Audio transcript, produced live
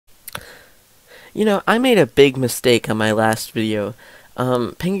You know, I made a big mistake on my last video.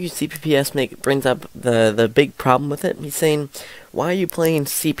 Penguin CPPS brings up the big problem with it. He's saying, "Why are you playing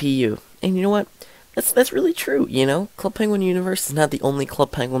CPU?" And you know what? That's really true. You know, Club Penguin Universe is not the only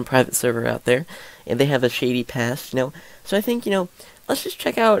Club Penguin private server out there, and they have a shady past. You know, so I think let's just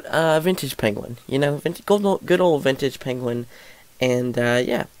check out Vintage Penguin. You know, good old Vintage Penguin, and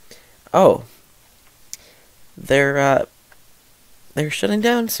yeah. Oh, they're shutting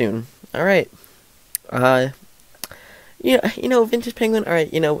down soon. All right. Uh, yeah, Vintage Penguin. All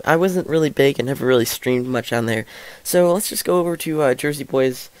right, I wasn't really big and never really streamed much on there, so let's just go over to Jersey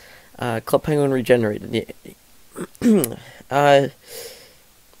Boys, Club Penguin Regenerated. uh,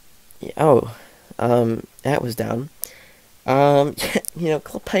 yeah, oh, that was down. Club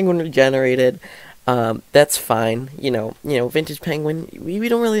Penguin Regenerated. That's fine. Vintage Penguin. We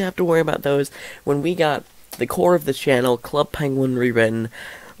don't really have to worry about those. When we got the core of the channel, Club Penguin Rewritten,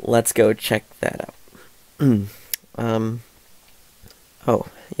 let's go check that out. Oh,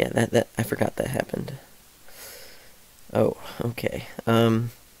 yeah, that I forgot that happened. Oh, okay.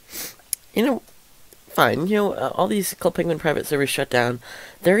 Fine. All these Club Penguin private servers shut down.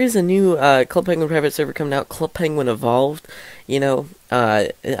 There is a new Club Penguin private server coming out, Club Penguin Evolved.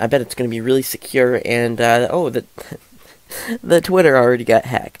 I bet it's going to be really secure, and oh, the Twitter already got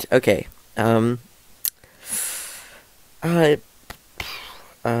hacked. Okay.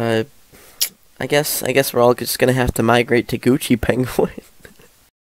 I guess we're all just gonna have to migrate to Gucci Penguin.